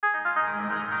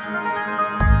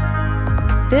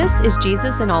This is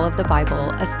Jesus in All of the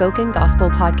Bible, a spoken gospel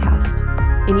podcast.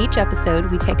 In each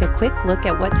episode, we take a quick look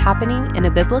at what's happening in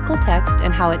a biblical text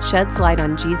and how it sheds light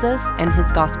on Jesus and his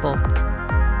gospel.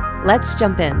 Let's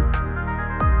jump in.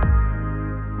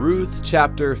 Ruth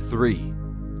chapter 3.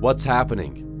 What's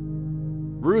happening?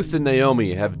 Ruth and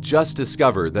Naomi have just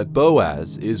discovered that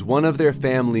Boaz is one of their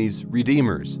family's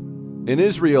redeemers. In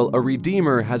Israel, a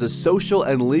redeemer has a social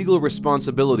and legal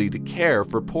responsibility to care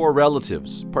for poor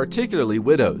relatives, particularly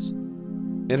widows.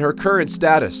 In her current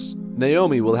status,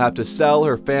 Naomi will have to sell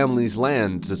her family's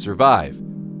land to survive.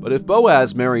 But if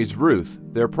Boaz marries Ruth,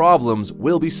 their problems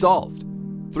will be solved.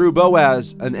 Through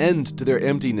Boaz, an end to their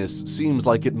emptiness seems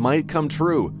like it might come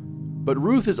true. But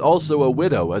Ruth is also a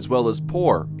widow as well as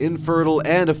poor, infertile,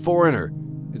 and a foreigner.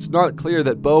 It's not clear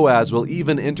that Boaz will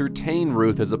even entertain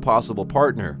Ruth as a possible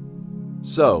partner.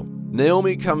 So,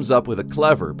 Naomi comes up with a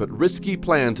clever but risky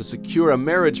plan to secure a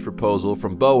marriage proposal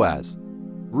from Boaz.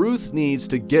 Ruth needs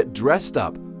to get dressed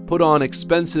up, put on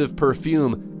expensive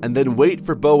perfume, and then wait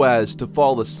for Boaz to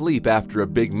fall asleep after a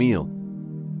big meal.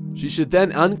 She should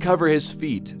then uncover his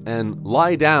feet and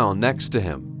lie down next to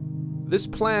him. This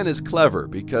plan is clever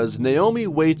because Naomi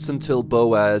waits until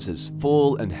Boaz is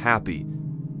full and happy.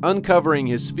 Uncovering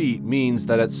his feet means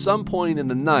that at some point in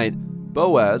the night,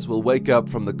 Boaz will wake up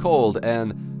from the cold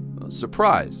and,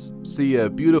 surprise, see a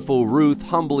beautiful Ruth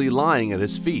humbly lying at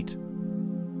his feet.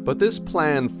 But this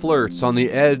plan flirts on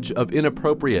the edge of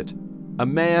inappropriate. A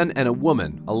man and a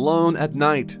woman alone at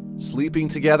night, sleeping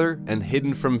together and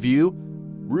hidden from view.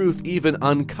 Ruth even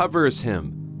uncovers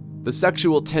him. The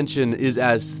sexual tension is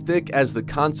as thick as the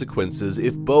consequences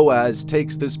if Boaz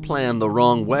takes this plan the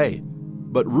wrong way.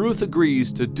 But Ruth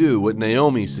agrees to do what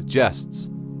Naomi suggests.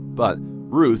 But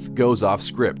Ruth goes off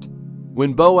script.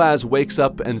 When Boaz wakes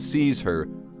up and sees her,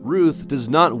 Ruth does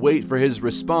not wait for his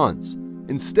response.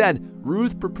 Instead,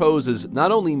 Ruth proposes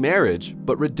not only marriage,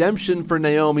 but redemption for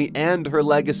Naomi and her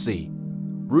legacy.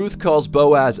 Ruth calls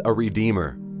Boaz a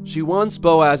redeemer. She wants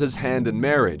Boaz's hand in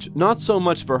marriage, not so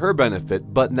much for her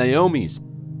benefit, but Naomi's.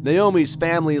 Naomi's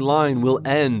family line will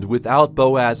end without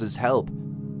Boaz's help.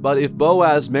 But if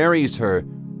Boaz marries her,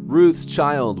 Ruth's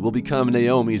child will become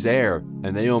Naomi's heir,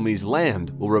 and Naomi's land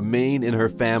will remain in her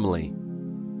family.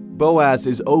 Boaz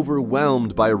is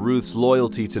overwhelmed by Ruth's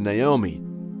loyalty to Naomi.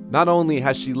 Not only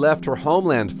has she left her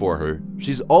homeland for her,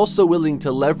 she's also willing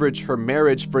to leverage her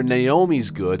marriage for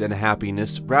Naomi's good and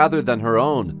happiness rather than her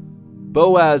own.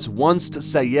 Boaz wants to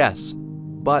say yes,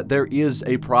 but there is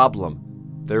a problem.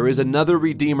 There is another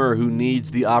redeemer who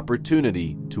needs the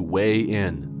opportunity to weigh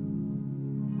in.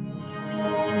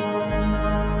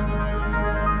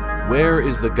 Where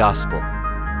is the gospel?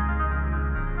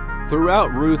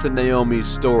 Throughout Ruth and Naomi's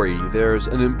story, there's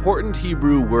an important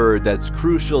Hebrew word that's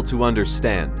crucial to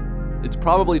understand. It's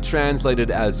probably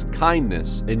translated as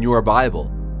kindness in your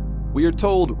Bible. We are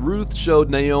told Ruth showed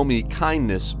Naomi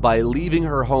kindness by leaving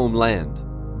her homeland.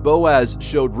 Boaz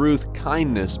showed Ruth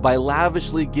kindness by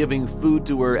lavishly giving food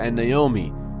to her and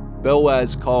Naomi.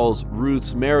 Boaz calls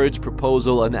Ruth's marriage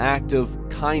proposal an act of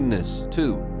kindness,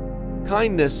 too.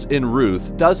 Kindness in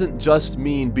Ruth doesn't just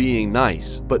mean being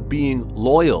nice, but being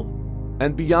loyal.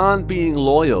 And beyond being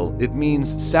loyal, it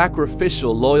means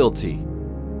sacrificial loyalty.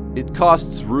 It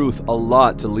costs Ruth a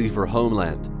lot to leave her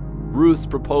homeland. Ruth's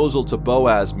proposal to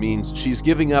Boaz means she's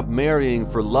giving up marrying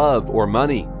for love or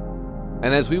money.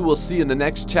 And as we will see in the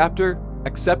next chapter,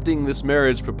 accepting this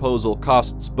marriage proposal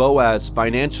costs Boaz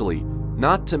financially,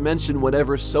 not to mention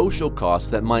whatever social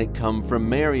costs that might come from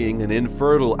marrying an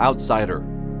infertile outsider.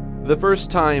 The first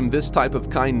time this type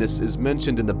of kindness is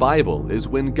mentioned in the Bible is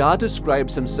when God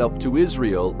describes himself to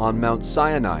Israel on Mount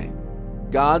Sinai.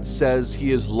 God says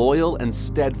he is loyal and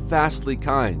steadfastly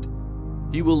kind.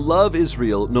 He will love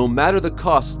Israel no matter the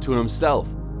cost to himself.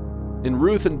 In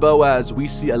Ruth and Boaz, we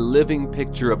see a living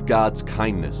picture of God's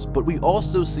kindness, but we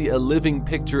also see a living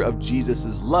picture of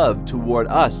Jesus' love toward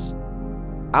us.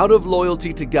 Out of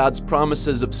loyalty to God's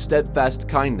promises of steadfast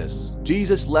kindness,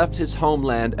 Jesus left his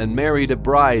homeland and married a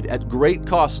bride at great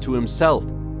cost to himself.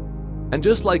 And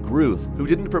just like Ruth, who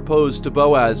didn't propose to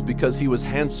Boaz because he was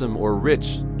handsome or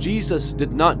rich, Jesus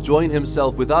did not join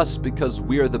himself with us because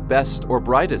we are the best or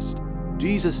brightest.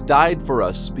 Jesus died for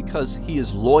us because he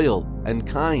is loyal and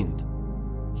kind.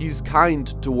 He's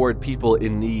kind toward people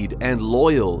in need and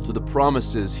loyal to the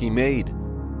promises he made.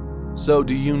 So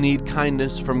do you need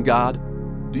kindness from God?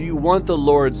 Do you want the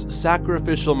Lord's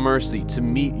sacrificial mercy to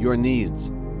meet your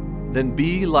needs? Then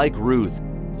be like Ruth,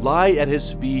 lie at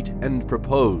his feet and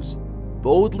propose.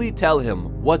 Boldly tell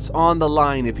him what's on the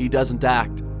line if he doesn't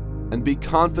act, and be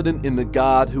confident in the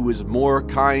God who is more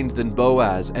kind than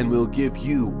Boaz and will give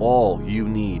you all you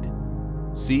need.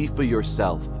 See for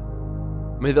yourself.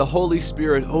 May the Holy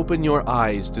Spirit open your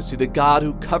eyes to see the God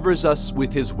who covers us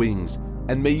with his wings,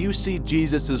 and may you see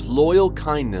Jesus' loyal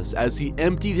kindness as he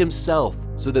emptied himself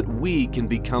so that we can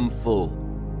become full.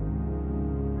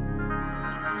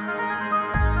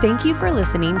 Thank you for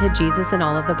listening to Jesus in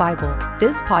All of the Bible.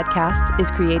 This podcast is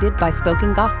created by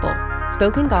Spoken Gospel.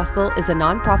 Spoken Gospel is a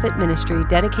nonprofit ministry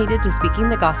dedicated to speaking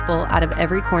the gospel out of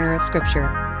every corner of Scripture.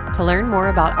 To learn more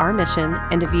about our mission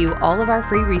and to view all of our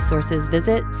free resources,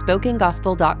 visit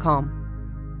spokengospel.com.